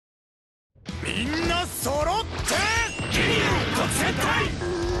みんな揃って特戦隊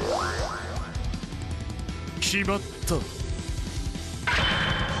決まっ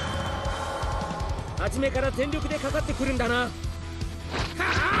た。初めから全力でかかってくるんだな。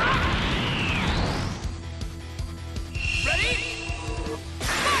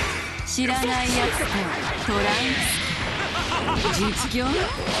知らないやつとトランクス実況。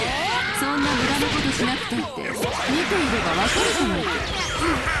そんな無駄なことしなくたって見ていればわかるじゃないか。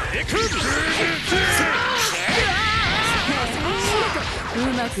う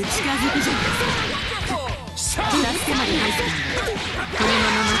まく近づくじゃないか。助けまで入ってんだ。このま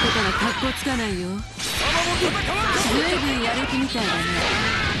ま負けたらカッコつかないよ。ずいぶんやる気みたいだね。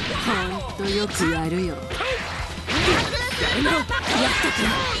ほんとよくやるよ。やったか。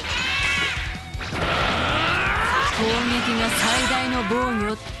攻撃が最大の防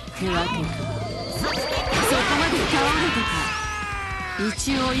御ってわけか。そこまで倒れたか。一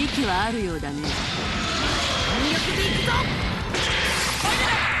応息はあるようだね。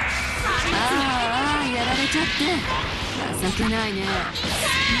ああ、やられちゃって情けないね。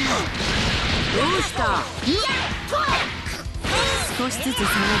どうした？少しずつ差が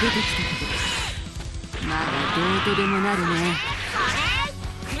出てきたけど、まだどうとでもなるね。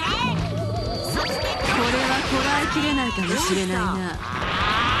これはこらえきれないかもしれないな。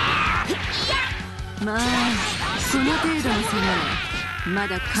まあその程度の差ならま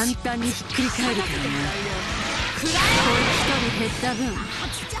だ簡単にひっくり返るからね。こいつ一人減った分、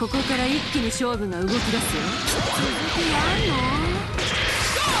ここから一気に勝負が動き出すよ。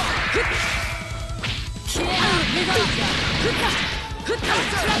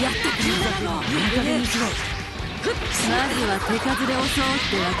やったか。まずは手数で襲おうっ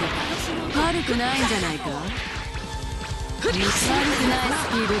てわけか。悪くないんじゃないか。悪くないス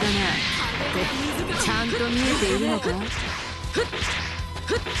ピードだな。ってちゃんと見えているのか。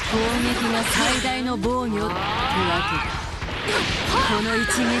攻撃が最大の防御ってわけだ。この一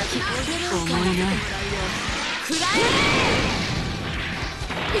撃重いな。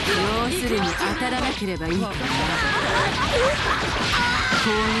要するに当たらなければいいからな。攻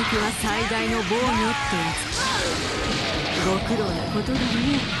撃は最大の防御ってやつ。ご苦労なことだね。思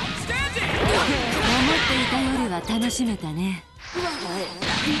っていたよりは楽しめたね。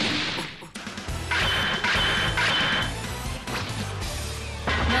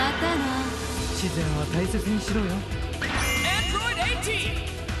またな。自然は大切にしろよ。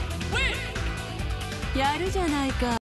やるじゃないか。